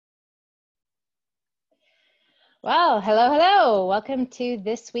Well, hello, hello. Welcome to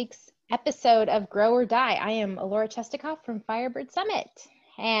this week's episode of Grow or Die. I am Alora Chestikoff from Firebird Summit,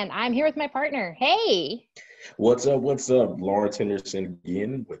 and I'm here with my partner. Hey. What's up? What's up? Lawrence Henderson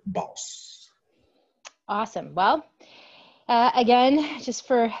again with Boss. Awesome. Well, again, just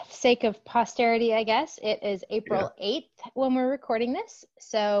for the sake of posterity, I guess, it is April 8th when we're recording this.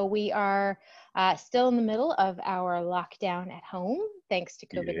 So we are still in the middle of our lockdown at home, thanks to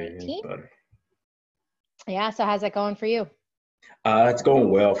COVID-19. Yeah, so how's that going for you? It's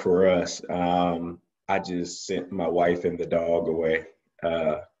going well for us. I just sent my wife and the dog away.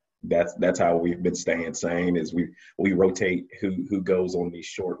 That's how we've been staying sane. Is we rotate who goes on these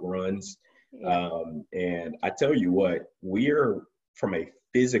short runs. Yeah. And I tell you what, we're from a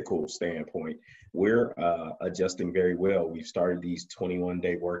physical standpoint, we're adjusting very well. We've started these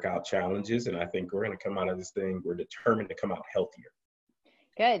 21-day workout challenges, and I think we're going to come out of this thing. We're determined to come out healthier.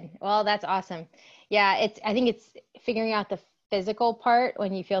 Good. Well, that's awesome. Yeah, I think it's figuring out the physical part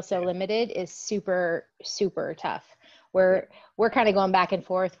when you feel so limited is super, super tough. We're kind of going back and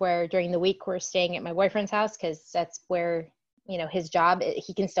forth where during the week we're staying at my boyfriend's house because that's where, his job,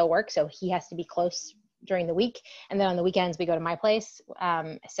 he can still work. So he has to be close during the week. And then on the weekends we go to my place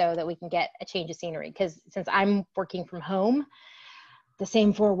so that we can get a change of scenery. Because since I'm working from home, the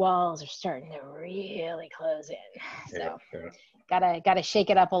same four walls are starting to really close in. So gotta shake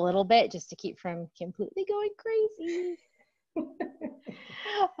it up a little bit just to keep from completely going crazy.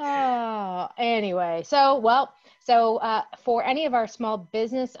 Oh, anyway, so for any of our small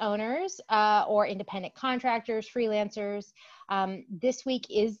business owners or independent contractors, freelancers, this week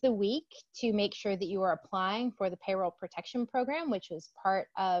is the week to make sure that you are applying for the payroll protection program, which was part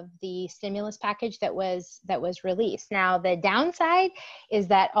of the stimulus package that was released. Now, the downside is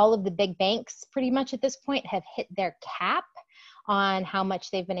that all of the big banks pretty much at this point have hit their cap on how much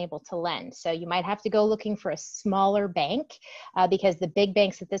they've been able to lend. So you might have to go looking for a smaller bank because the big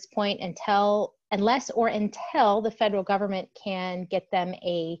banks at this point, unless the federal government can get them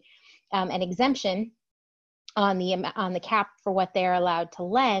an exemption on the cap for what they're allowed to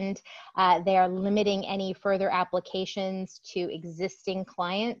lend, they are limiting any further applications to existing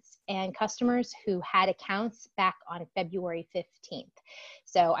clients and customers who had accounts back on February 15th.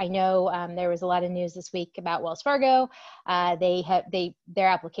 So I know there was a lot of news this week about Wells Fargo. Their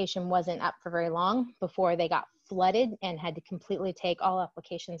application wasn't up for very long before they got flooded and had to completely take all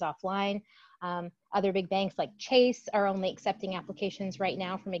applications offline. Other big banks like Chase are only accepting applications right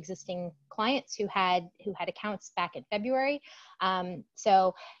now from existing clients who had accounts back in February.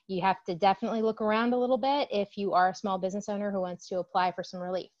 So you have to definitely look around a little bit if you are a small business owner who wants to apply for some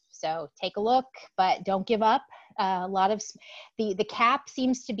relief. So take a look, but don't give up. A lot of the cap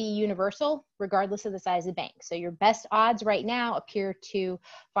seems to be universal regardless of the size of the bank. So your best odds right now appear to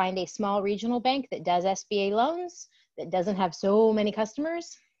find a small regional bank that does SBA loans, that doesn't have so many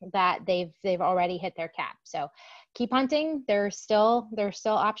customers, that they've already hit their cap. So keep hunting. There's still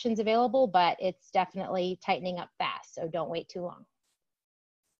options available, but it's definitely tightening up fast. So don't wait too long.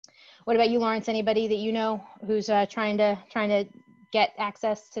 What about you, Lawrence? Anybody that you know who's trying to get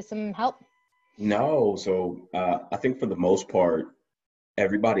access to some help? No. So I think for the most part,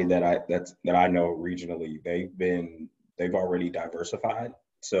 everybody that I know regionally, they've already diversified.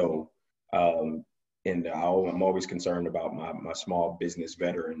 So and I'm always concerned about my small business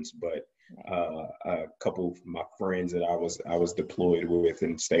veterans, but a couple of my friends that I was deployed with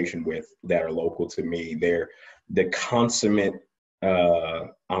and stationed with that are local to me, they're the consummate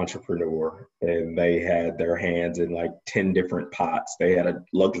entrepreneur, and they had their hands in like 10 different pots. They had a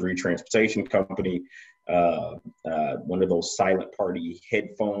luxury transportation company, one of those silent party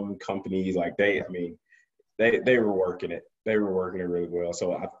headphone companies. Like they were working it. They were working it really well.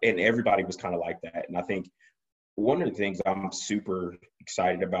 So, and everybody was kind of like that. And I think one of the things I'm super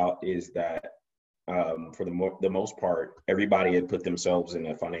excited about is that for the most part, everybody had put themselves in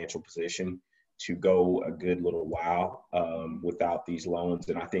a financial position to go a good little while without these loans.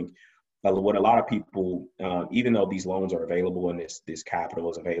 And I think what a lot of people, even though these loans are available and this capital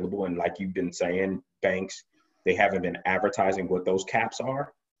is available, and like you've been saying, banks, they haven't been advertising what those caps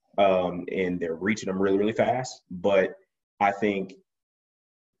are. And they're reaching them really, really fast. But I think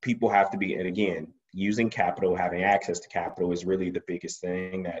people have to be, and again, using capital, having access to capital is really the biggest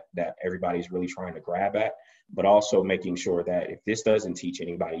thing that everybody's really trying to grab at. But also making sure that if this doesn't teach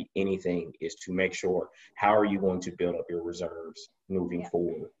anybody anything, is to make sure, how are you going to build up your reserves moving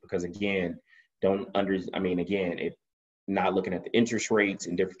forward? Because again, not looking at the interest rates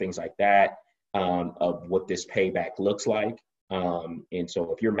and different things like that of what this payback looks like. And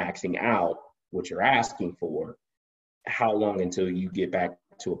so if you're maxing out what you're asking for, how long until you get back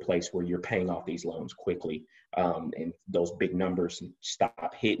to a place where you're paying off these loans quickly, and those big numbers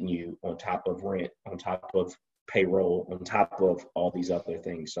stop hitting you on top of rent, on top of payroll, on top of all these other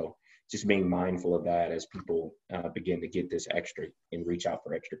things. So just being mindful of that as people begin to get this extra and reach out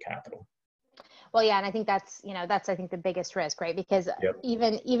for extra capital. Well, yeah, and I think that's, that's, I think, the biggest risk, right? Because Yep.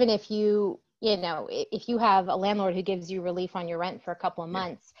 even if if you have a landlord who gives you relief on your rent for a couple of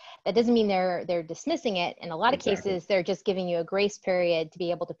months, that doesn't mean they're dismissing it. In a lot of cases, they're just giving you a grace period to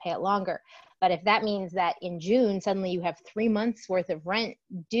be able to pay it longer. But if that means that in June, suddenly you have 3 months worth of rent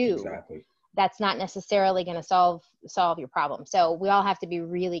due, that's not necessarily going to solve your problem. So we all have to be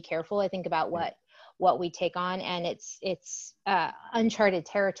really careful, I think, about what we take on, and it's uncharted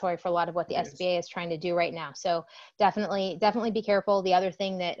territory for a lot of what the SBA is trying to do right now. So definitely be careful. The other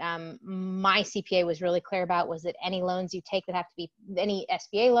thing that my CPA was really clear about was that any loans you take that have to be any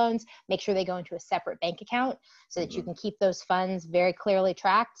SBA loans, make sure they go into a separate bank account so that you can keep those funds very clearly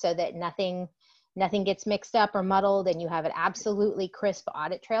tracked, so that nothing gets mixed up or muddled, and you have an absolutely crisp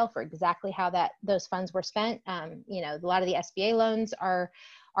audit trail for exactly how those funds were spent. A lot of the SBA loans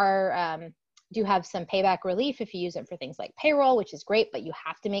do have some payback relief if you use it for things like payroll, which is great, but you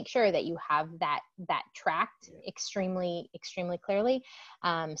have to make sure that you have that tracked extremely, extremely clearly.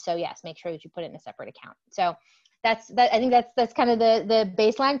 So yes, make sure that you put it in a separate account. So I think that's kind of the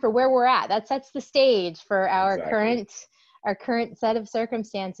baseline for where we're at. That sets the stage for our current set of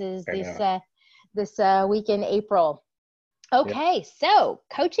circumstances this week in April. Okay, so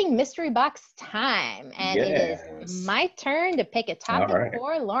coaching mystery box time, and it is my turn to pick a topic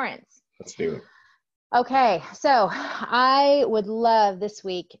for Lawrence. Let's do it. Okay, so I would love this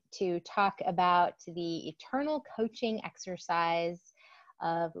week to talk about the eternal coaching exercise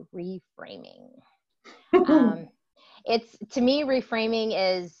of reframing. It's, to me, reframing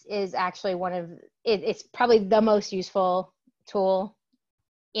is actually it's probably the most useful tool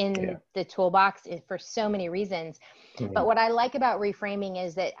in the toolbox for so many reasons. But what I like about reframing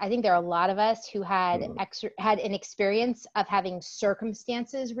is that I think there are a lot of us who had an experience of having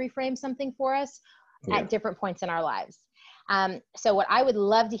circumstances reframe something for us at different points in our lives. So what I would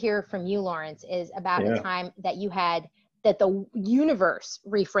love to hear from you, Lawrence, is about a time that you had that the universe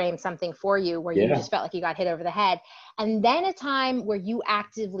reframed something for you where you just felt like you got hit over the head. And then a time where you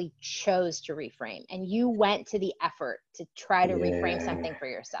actively chose to reframe and you went to the effort to try to reframe something for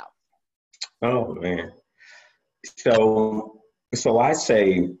yourself. Oh, man. So I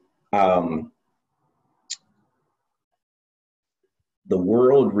say the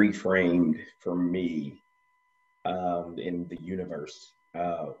world reframed for me in the universe.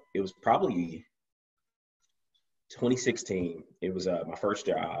 It was probably 2016. It was my first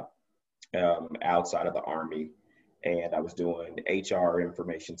job outside of the Army, and I was doing HR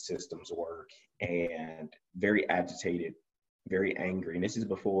information systems work, and very agitated, very angry. And this is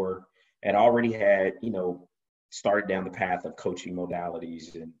before I'd already had, started down the path of coaching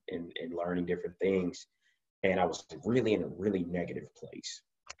modalities and learning different things. And I was really in a really negative place.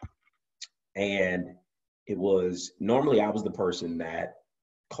 And it was, normally I was the person that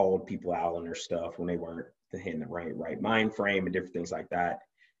called people out on their stuff when they weren't in the right mind frame and different things like that.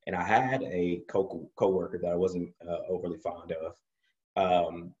 And I had a coworker that I wasn't overly fond of,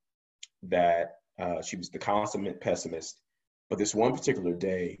 that she was the consummate pessimist. But this one particular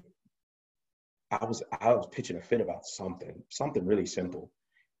day, I was pitching a fit about something really simple.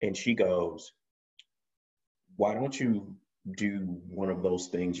 And she goes, "Why don't you do one of those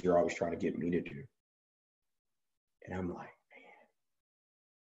things you're always trying to get me to do?" And I'm like,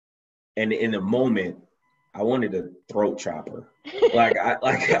 man. And in the moment, I wanted to throat chop her. I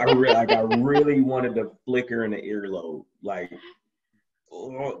really wanted to flick her in the earlobe.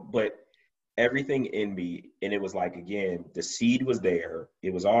 But everything in me, and it was like, again, the seed was there.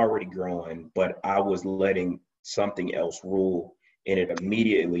 It was already growing, but I was letting something else rule. And it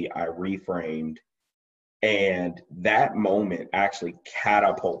immediately, I reframed. And that moment actually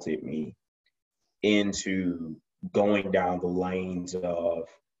catapulted me into going down the lanes of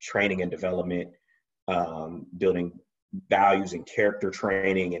training and development, building values and character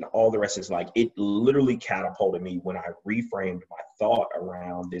training, and all the rest. Is like, it literally catapulted me when I reframed my thought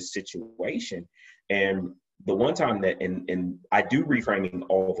around this situation. And the one time that, and I do reframing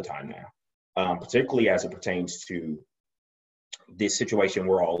all the time now, particularly as it pertains to this situation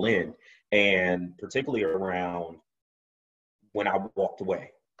we're all in, and particularly around when I walked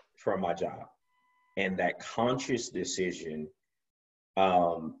away from my job, and that conscious decision.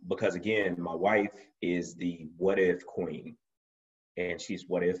 Because again, my wife is the what if queen, and she's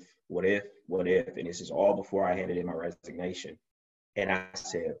what if, and this is all before I handed in my resignation. And I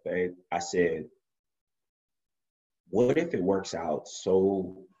said, babe, what if it works out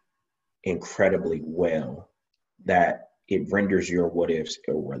so incredibly well that it renders your what ifs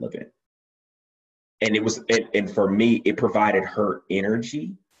irrelevant? And and for me, it provided her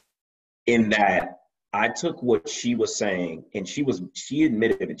energy in that I took what she was saying, and she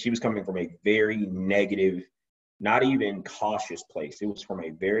admitted that she was coming from a very negative, not even cautious place. It was from a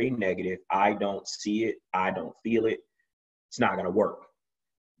very negative, I don't see it, I don't feel it, it's not gonna work.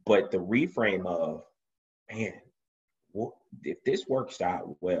 But the reframe of, man, if this works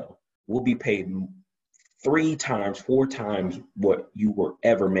out well, we'll be paid 3 times, 4 times what you were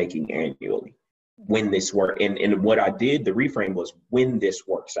ever making annually when this work. And what I did, the reframe was when this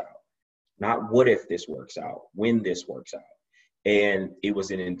works out, not what if this works out, when this works out. And it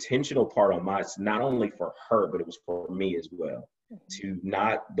was an intentional part on my, not only for her, but it was for me as well. To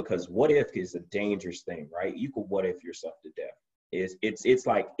not, because what if is a dangerous thing, right? You could what if yourself to death. It's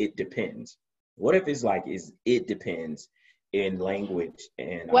like, it depends. What if is like, it depends in language.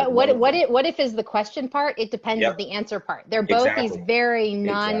 And what if is the question part? It depends is Yep, the answer part. They're both these exactly, very exactly,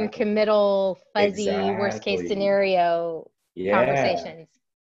 non-committal, fuzzy, worst case exactly. scenario Yeah. conversations.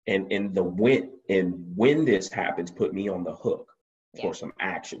 And when this happens, put me on the hook for some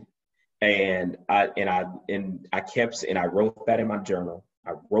action. And I wrote that in my journal.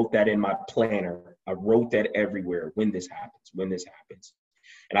 I wrote that in my planner. I wrote that everywhere. When this happens, when this happens.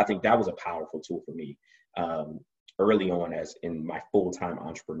 And I think that was a powerful tool for me early on as in my full-time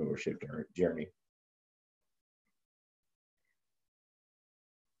entrepreneurship journey.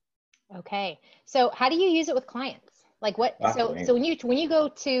 Okay. So how do you use it with clients? Like what, Oh, so man. when you go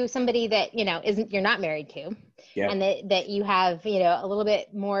to somebody that, you're not married to, Yeah, and that you have, a little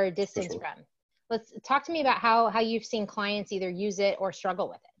bit more for distance sure. from, let's talk to me about how you've seen clients either use it or struggle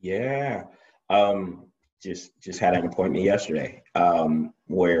with it. Yeah. Um, just had an appointment yesterday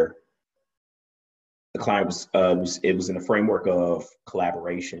where the client it was in the framework of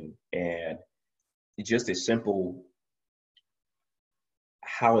collaboration, and just as simple,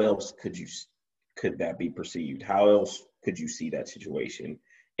 how else could that be perceived? How else could you see that situation?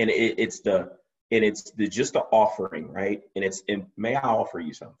 And it's the just the offering, right? And may I offer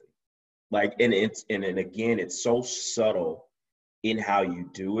you something? Like, and again, it's so subtle in how you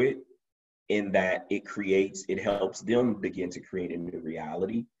do it, in that it helps them begin to create a new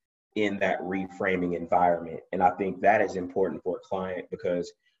reality in that reframing environment. And I think that is important for a client,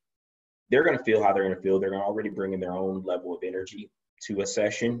 because they're going to feel how they're going to feel. They're going to already bring in their own level of energy to a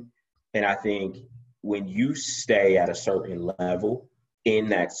session. And I think when you stay at a certain level in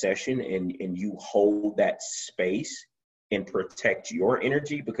that session, and you hold that space and protect your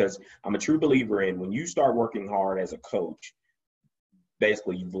energy, because I'm a true believer in, when you start working hard as a coach,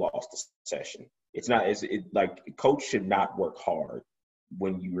 basically you've lost the session. It's not, like, a coach should not work hard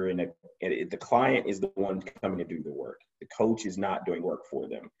when you're the client is the one coming to do the work. The coach is not doing work for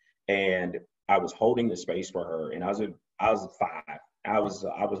them. And I was holding the space for her, and I was 5. I was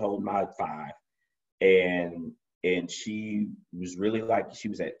holding my 5, and she was really like, she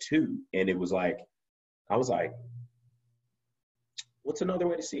was at 2, and it was like, I was like, what's another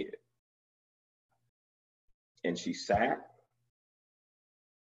way to see it? And she sat,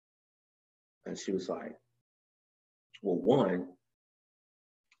 and she was like, well, one,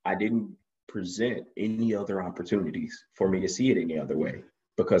 I didn't present any other opportunities for me to see it any other way,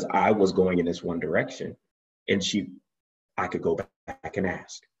 because I was going in this one direction, and I could go back and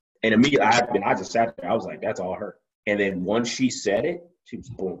ask. And immediately, I just sat there. I was like, that's all her. And then once she said it, she was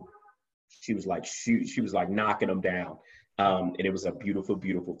boom. She was like, she was like knocking them down. And it was a beautiful,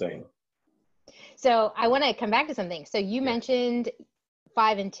 beautiful thing. So I want to come back to something. So you Yeah. mentioned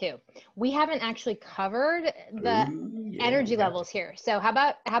 5 and 2. We haven't actually covered the Ooh, yeah, energy we have levels here. So how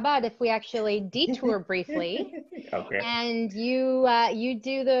about if we actually detour to. briefly, Okay. and you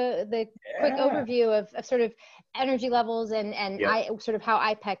do the quick Yeah. overview of sort of energy levels, and Yep. I sort of how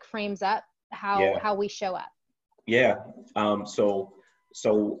IPEC frames up Yeah. how we show up. Yeah.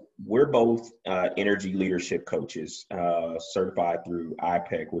 So we're both energy leadership coaches, certified through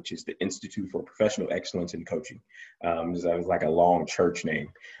IPEC, which is the Institute for Professional Excellence in Coaching. That was like a long church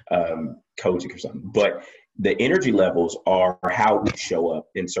name, coaching or something. But the energy levels are how we show up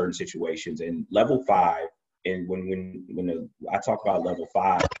in certain situations. And level 5, and when I talk about level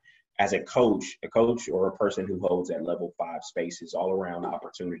 5, as a coach or a person who holds that level 5 space, is all around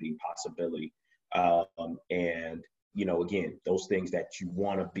opportunity, possibility. And again, those things that you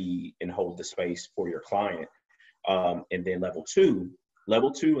want to be and hold the space for your client. And then level two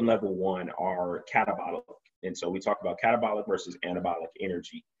and level 1 are catabolic. And so we talk about catabolic versus anabolic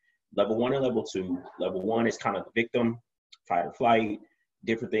energy. Level 1 and level 2. Level 1 is kind of the victim, fight or flight.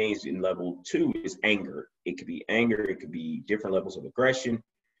 different things. In level 2 is anger. It could be anger. It could be different levels of aggression.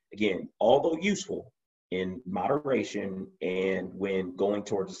 Again, although useful in moderation, and when going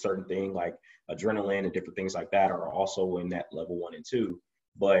towards a certain thing like adrenaline and different things like that are also in that level 1 and 2.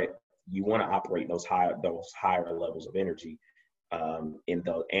 But you want to operate those higher levels of energy in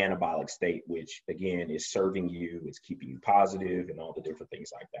the anabolic state, which again is serving you, it's keeping you positive, and all the different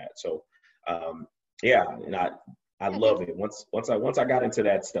things like that. So yeah, and I love it. Once I got into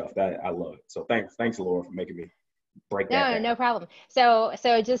that stuff, that I love it. So thanks Laura for making me break that down. No problem. So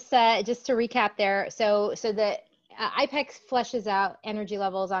just to recap there. So the IPEX fleshes out energy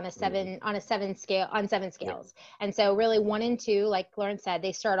levels on a seven scale, on 7 scales. Yeah. And so really 1 and 2, like Lauren said,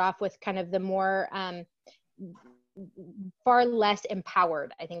 they start off with kind of the more far less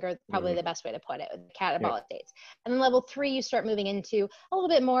empowered, I think, are probably the best way to put it, catabolic states. And then level 3, you start moving into a little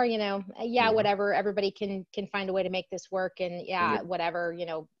bit more, whatever, everybody can find a way to make this work, and whatever,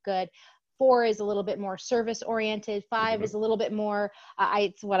 good. 4 is a little bit more service oriented. 5 is a little bit more,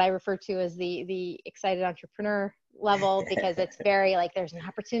 it's what I refer to as the excited entrepreneur level, because it's very like there's an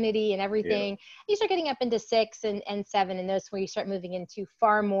opportunity and everything. You start getting up into 6 and 7, and those where you start moving into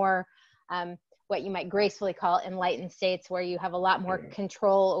far more what you might gracefully call enlightened states, where you have a lot more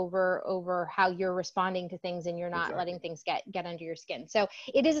control over how you're responding to things, and you're not letting things get under your skin. So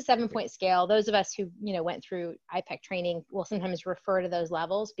it is a 7-point scale. Those of us who went through IPEC training will sometimes refer to those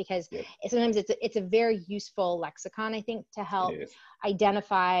levels, because sometimes it's a very useful lexicon, I think, to help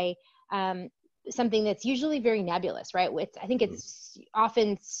identify something that's usually very nebulous, right? I think it's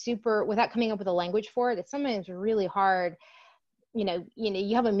often super, without coming up with a language for it, it's sometimes really hard.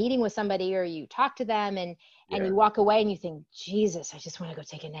 You have a meeting with somebody, or you talk to them, and you walk away and you think, Jesus, I just want to go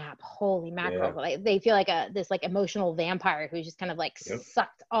take a nap. Holy mackerel. Like, they feel like this like emotional vampire who just kind of like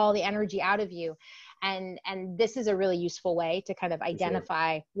sucked all the energy out of you. And this is a really useful way to kind of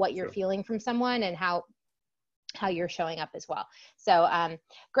identify what you're feeling from someone, and how you're showing up as well. So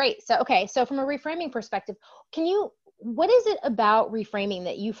great. So, okay. So from a reframing perspective, what is it about reframing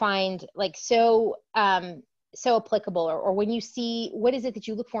that you find like so applicable, or when you see, what is it that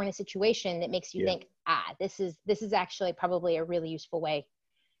you look for in a situation that makes you think, this is actually probably a really useful way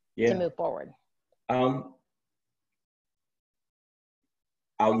to move forward? I'll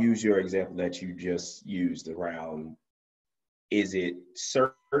use your example that you just used around, is it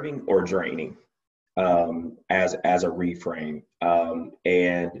serving or draining as a reframe?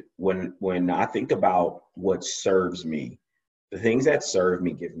 And when I think about what serves me, the things that serve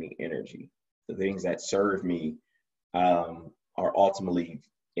me give me energy. The things that serve me are ultimately,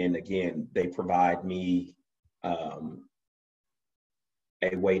 and again, they provide me a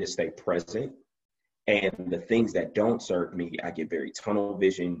way to stay present. And the things that don't serve me, I get very tunnel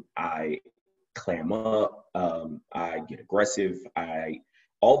vision. I clam up. I get aggressive.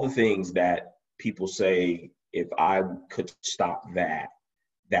 All the things that people say, if I could stop that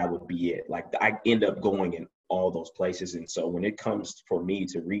would be it. Like, I end up going in all those places. And so when it comes for me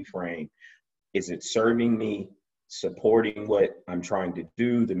to reframe, is it serving me, supporting what I'm trying to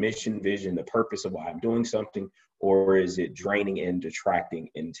do, the mission, vision, the purpose of why I'm doing something, or is it draining and detracting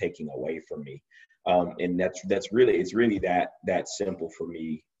and taking away from me? And it's really that simple for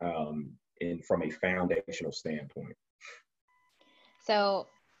me, and from a foundational standpoint. So,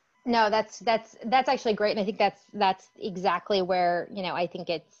 no, that's actually great, and I think that's exactly where I think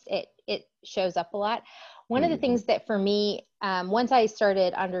it shows up a lot. One of the things that for me, once I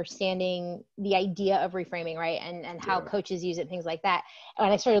started understanding the idea of reframing, right, and how coaches use it, things like that, and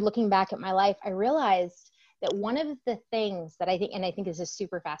when I started looking back at my life, I realized that one of the things that I think this is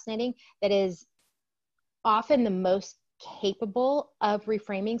super fascinating, that is often the most capable of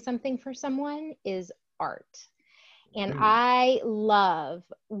reframing something for someone, is art. And I love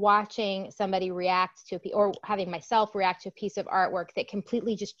watching somebody react to or having myself react to a piece of artwork that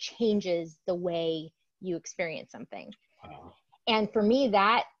completely just changes the way you experience something. Wow. And for me,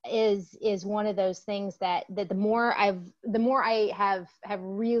 that is one of those things that the more I have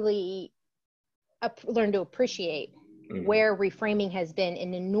really learned to appreciate where reframing has been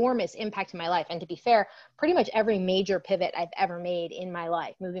an enormous impact in my life. And to be fair, pretty much every major pivot I've ever made in my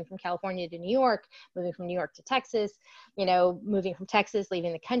life, moving from California to New York, moving from New York to Texas, moving from Texas,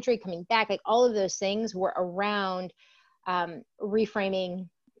 leaving the country, coming back, like all of those things were around reframing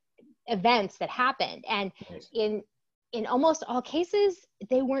events that happened. And in almost all cases,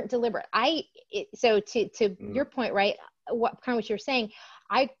 they weren't deliberate. So to your point, right, what you're saying,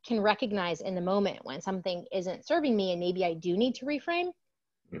 I can recognize in the moment when something isn't serving me and maybe I do need to reframe.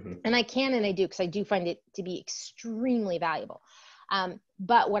 And I can, and I do, because I do find it to be extremely valuable.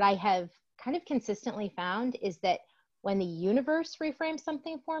 But what I have kind of consistently found is that when the universe reframes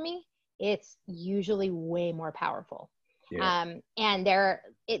something for me, it's usually way more powerful. Yeah. And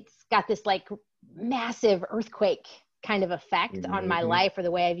it's got this like massive earthquake kind of effect on my life or the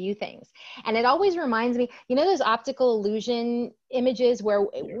way I view things. And it always reminds me, you know, those optical illusion images where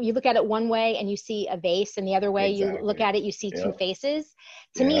you look at it one way and you see a vase, and the other way you look at it, you see two faces.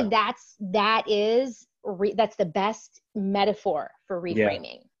 To me, that's the best metaphor for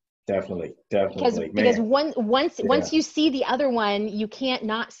reframing. Definitely. Because once you see the other one, you can't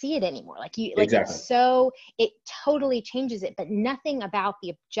not see it anymore. It totally changes it, but nothing about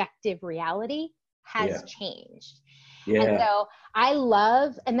the objective reality has changed. Yeah. And so I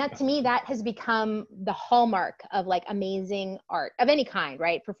love, and that to me, that has become the hallmark of like amazing art of any kind,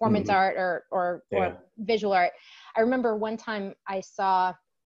 right? Performance art or visual art. I remember one time I saw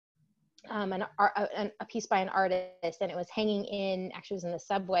a piece by an artist, and it was hanging actually it was in the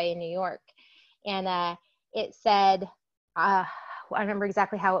subway in New York. And it said, I don't remember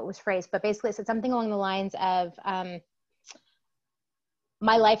exactly how it was phrased, but basically it said something along the lines of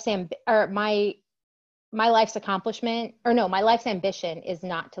my life's accomplishment, or no, my life's ambition is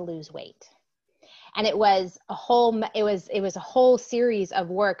not to lose weight. And it was a whole series of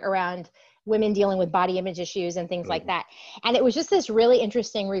work around women dealing with body image issues and things like that. And it was just this really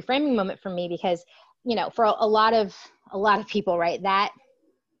interesting reframing moment for me, because, you know, for a lot of people, right, that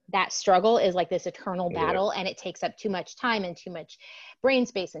struggle is like this eternal battle, and it takes up too much time and too much brain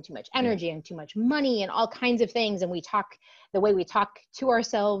space and too much energy and too much money and all kinds of things. And the way we talk to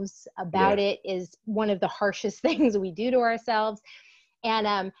ourselves about it is one of the harshest things we do to ourselves. And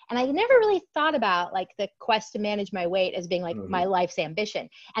I never really thought about like the quest to manage my weight as being like my life's ambition.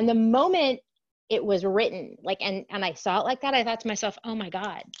 And the moment it was written, like, and I saw it like that, I thought to myself, oh my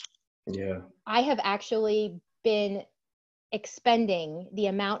God, I have actually been expending the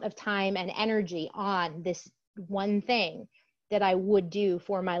amount of time and energy on this one thing that I would do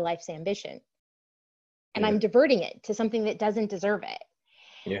for my life's ambition. And I'm diverting it to something that doesn't deserve it.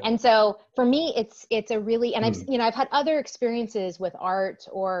 And so for me, it's a really, and I've had other experiences with art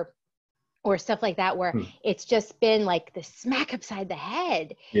or stuff like that, where it's just been like the smack upside the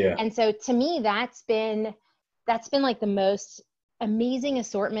head. And so to me, that's been like the most amazing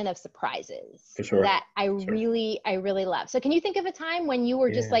assortment of surprises that I really love. So can you think of a time when you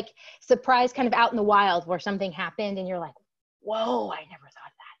were just like surprised kind of out in the wild where something happened and you're like, whoa, I never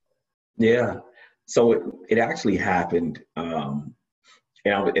thought that? Yeah. So it actually happened.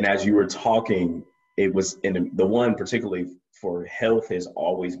 And as you were talking, it was the one particularly for health has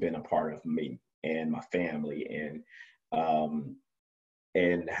always been a part of me and my family, and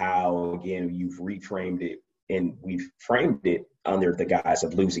how, again, you've reframed it, and we've framed it under the guise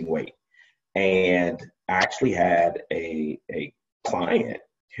of losing weight. And I actually had a client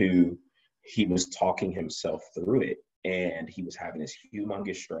who he was talking himself through it, and he was having this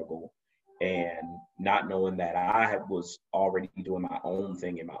humongous struggle, and not knowing that I was already doing my own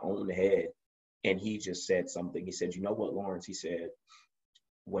thing in my own head. And he just said something. He said, you know what, Lawrence? He said,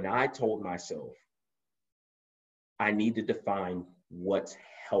 when I told myself I need to define what's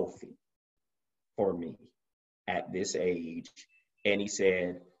healthy for me at this age, and he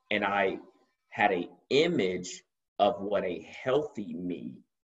said, and I had an image of what a healthy me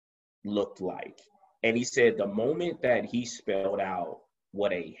looked like. And he said the moment that he spelled out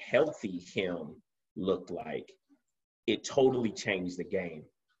what a healthy him looked like, it totally changed the game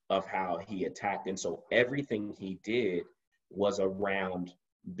of how he attacked. And so everything he did was around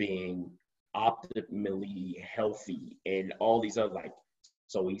being optimally healthy and all these other, like,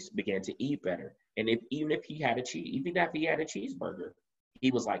 so he began to eat better. And even if he had a cheeseburger, he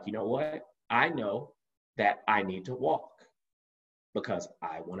was like, you know what? I know that I need to walk because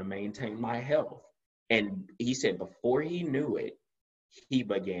I want to maintain my health. And he said before he knew it, he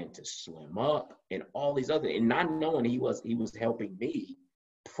began to slim up and all these other, and not knowing he was helping me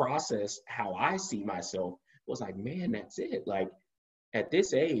process how I see myself, was like, man, that's it. Like, at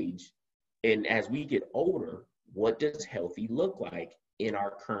this age, and as we get older, what does healthy look like in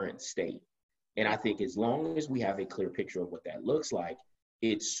our current state? And I think as long as we have a clear picture of what that looks like,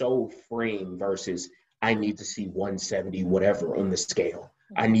 it's so freeing versus I need to see 170 whatever on the scale.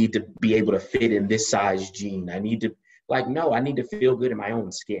 I need to be able to fit in this size jean. I need to, like, no, I need to feel good in my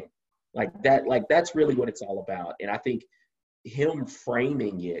own skin. Like that's really what it's all about. And I think him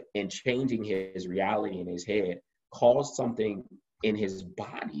framing it and changing his reality in his head caused something in his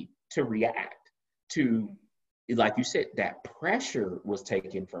body to react to, like you said, that pressure was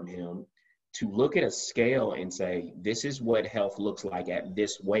taken from him to look at a scale and say, this is what health looks like at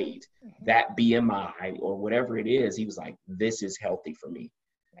this weight, that BMI or whatever it is. He was like, this is healthy for me.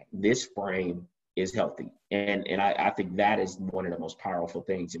 This frame is healthy. And I think that is one of the most powerful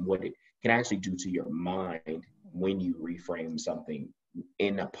things, and what it can actually do to your mind when you reframe something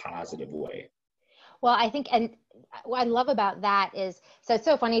in a positive way. Well, I think, and what I love about that is, so it's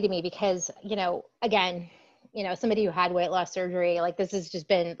so funny to me because, again, somebody who had weight loss surgery, like this has just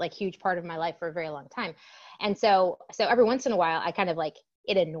been like huge part of my life for a very long time. And so every once in a while, I kind of like,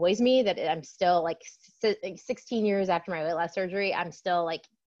 it annoys me that I'm still like 16 years after my weight loss surgery, I'm still like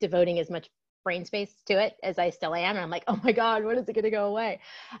devoting as much brain space to it as I still am. And I'm like, oh my God, when is it going to go away?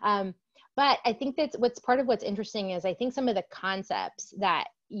 But I think that's what's interesting is I think some of the concepts that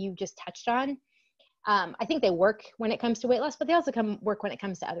you just touched on, I think they work when it comes to weight loss, but they also work when it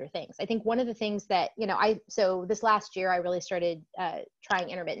comes to other things. I think one of the things that, so this last year, I really started trying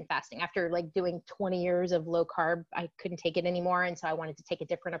intermittent fasting after like doing 20 years of low carb. I couldn't take it anymore. And so I wanted to take a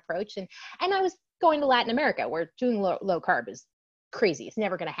different approach. And I was going to Latin America where doing low carb is crazy. It's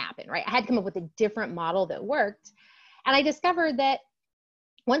never going to happen, right? I had to come up with a different model that worked. And I discovered that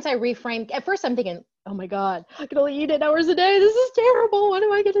once I reframed, at first I'm thinking, oh my God, I can only eat 8 hours a day. This is terrible. What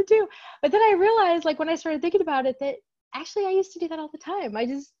am I going to do? But then I realized, like, when I started thinking about it, that actually I used to do that all the time. I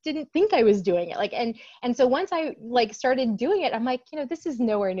just didn't think I was doing it. Like, and so once I like started doing it, I'm like, this is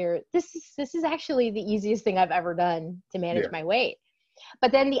nowhere near, this is actually the easiest thing I've ever done to manage my weight.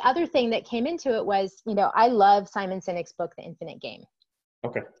 But then the other thing that came into it was, I love Simon Sinek's book, The Infinite Game.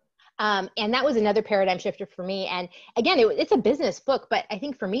 Okay. And that was another paradigm shifter for me. And again, it's a business book, but I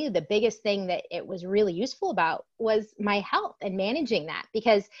think for me, the biggest thing that it was really useful about was my health and managing that.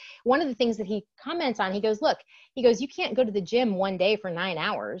 Because one of the things that he comments on, he goes, you can't go to the gym one day for 9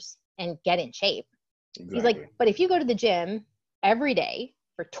 hours and get in shape. Exactly. He's like, but if you go to the gym every day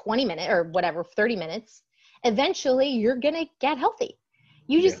for 20 minutes or whatever, 30 minutes, eventually you're going to get healthy.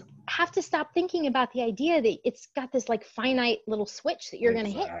 You just have to stop thinking about the idea that it's got this like finite little switch that you're going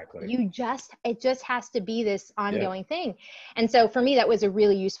to hit. It just has to be this ongoing thing. And so for me, that was a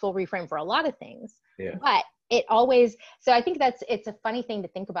really useful reframe for a lot of things, but it always, so I think it's a funny thing to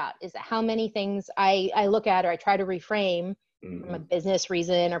think about is how many things I look at or I try to reframe from a business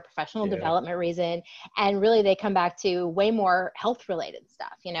reason or professional development reason. And really they come back to way more health related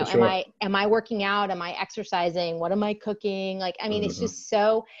stuff. Am I working out? Am I exercising? What am I cooking? Like, I mean, it's just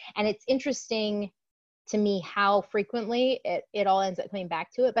so, and it's interesting to me how frequently it all ends up coming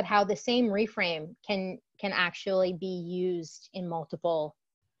back to it, but how the same reframe can actually be used in multiple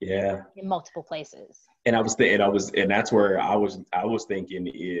places. And that's where I was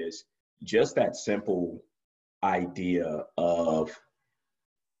thinking is just that simple idea of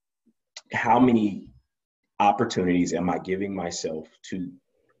how many opportunities am I giving myself to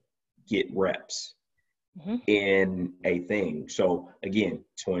get reps in a thing. So again,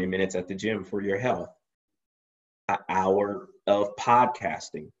 20 minutes at the gym for your health, an hour of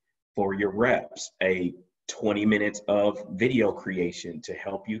podcasting for your reps, a 20 minutes of video creation to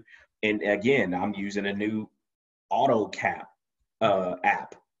help you. And again, I'm using a new AutoCap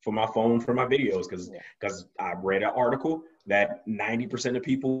app for my phone for my videos because I read an article that 90% of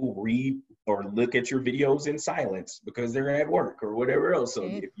people read or look at your videos in silence because they're at work or whatever else. So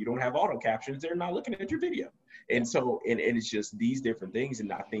if you don't have auto captions, they're not looking at your video. And so and it's just these different things.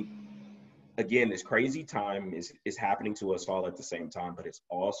 And I think, again, this crazy time is happening to us all at the same time, but it's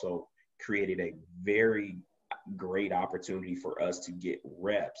also created a very great opportunity for us to get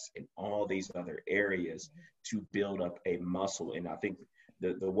reps in all these other areas to build up a muscle. And I think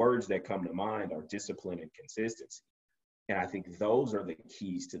the words that come to mind are discipline and consistency. And I think those are the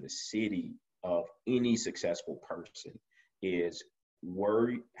keys to the city of any successful person is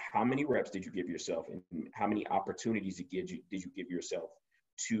how many reps did you give yourself and how many opportunities did you give yourself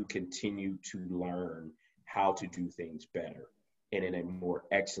to continue to learn how to do things better and in a more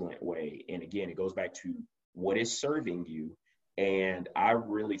excellent way. And again, it goes back to what is serving you. And I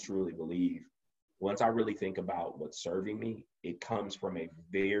really, truly believe once I really think about what's serving me, it comes from a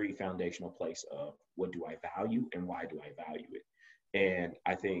very foundational place of what do I value and why do I value it? And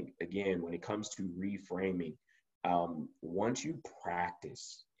I think, again, when it comes to reframing, once you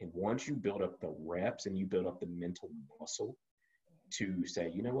practice and once you build up the reps and you build up the mental muscle to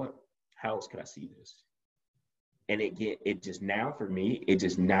say, you know what, how else could I see this? And it just now for me, it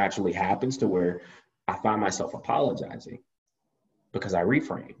just naturally happens to where I find myself apologizing because I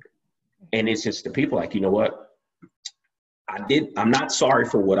reframed. And it's just the people like, you know what? I'm not sorry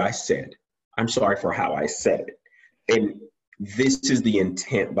for what I said. I'm sorry for how I said it. And this is the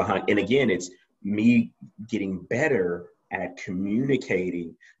intent behind, and again, it's me getting better at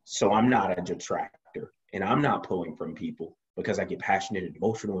communicating. So I'm not a detractor and I'm not pulling from people because I get passionate and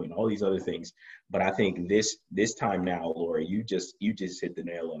emotional and all these other things. But I think this time now, Laura, you just hit the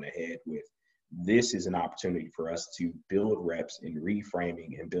nail on the head with this is an opportunity for us to build reps in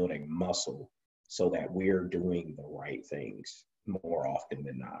reframing and building muscle so that we're doing the right things more often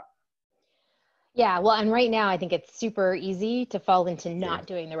than not. Yeah, well, and right now I think it's super easy to fall into not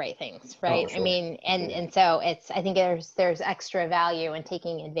doing the right things, right? Oh, sure. I mean, and so I think there's extra value in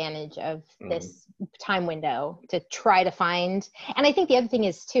taking advantage of this time window to try to find. And I think the other thing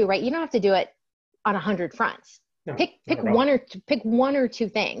is too, right? You don't have to do it on 100 fronts. No, Pick one or two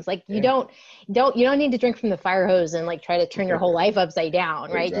things. Like you don't need to drink from the fire hose and like try to turn your whole life upside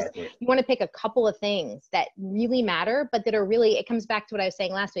down, right? Exactly. Just you want to pick a couple of things that really matter, but that are really, it comes back to what I was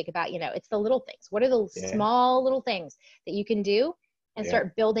saying last week about, it's the little things. What are the small little things that you can do and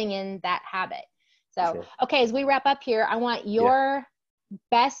start building in that habit? So, okay, as we wrap up here, I want your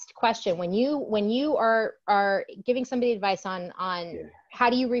best question when you are giving somebody advice on how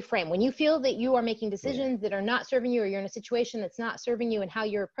do you reframe when you feel that you are making decisions that are not serving you, or you're in a situation that's not serving you, and how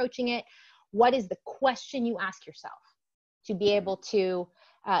you're approaching it. What is the question you ask yourself to be able to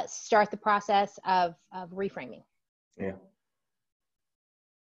start the process of reframing?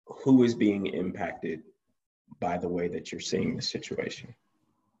 Who is being impacted by the way that you're seeing the situation?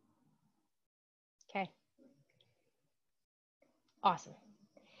 Okay. Awesome.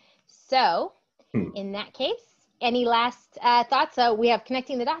 So in that case, any last thoughts? So we have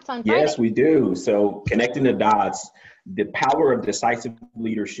connecting the dots on Friday. Yes, we do. So connecting the dots, the power of decisive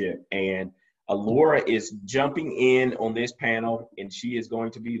leadership. And Alora is jumping in on this panel, and she is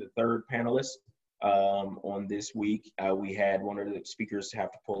going to be the third panelist on this week. We had one of the speakers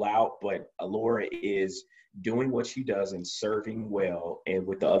have to pull out, but Alora is doing what she does and serving well, and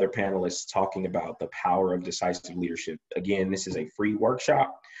with the other panelists talking about the power of decisive leadership. Again, this is a free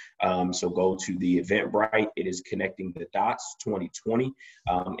workshop. So go to the Eventbrite. It is Connecting the Dots 2020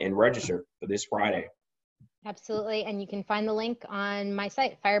 and register for this Friday. Absolutely. And you can find the link on my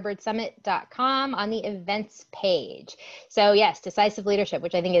site, firebirdsummit.com, on the events page. So yes, decisive leadership,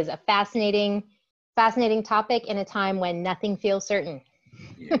 which I think is a fascinating topic in a time when nothing feels certain.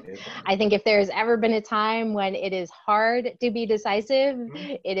 I think if there's ever been a time when it is hard to be decisive,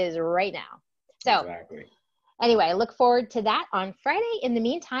 it is right now. So anyway, I look forward to that on Friday. In the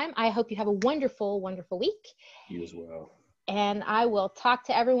meantime, I hope you have a wonderful, wonderful week. You as well. And I will talk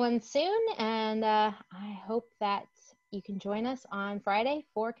to everyone soon. And I hope that you can join us on Friday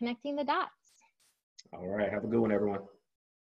for Connecting the Dots. All right. Have a good one, everyone.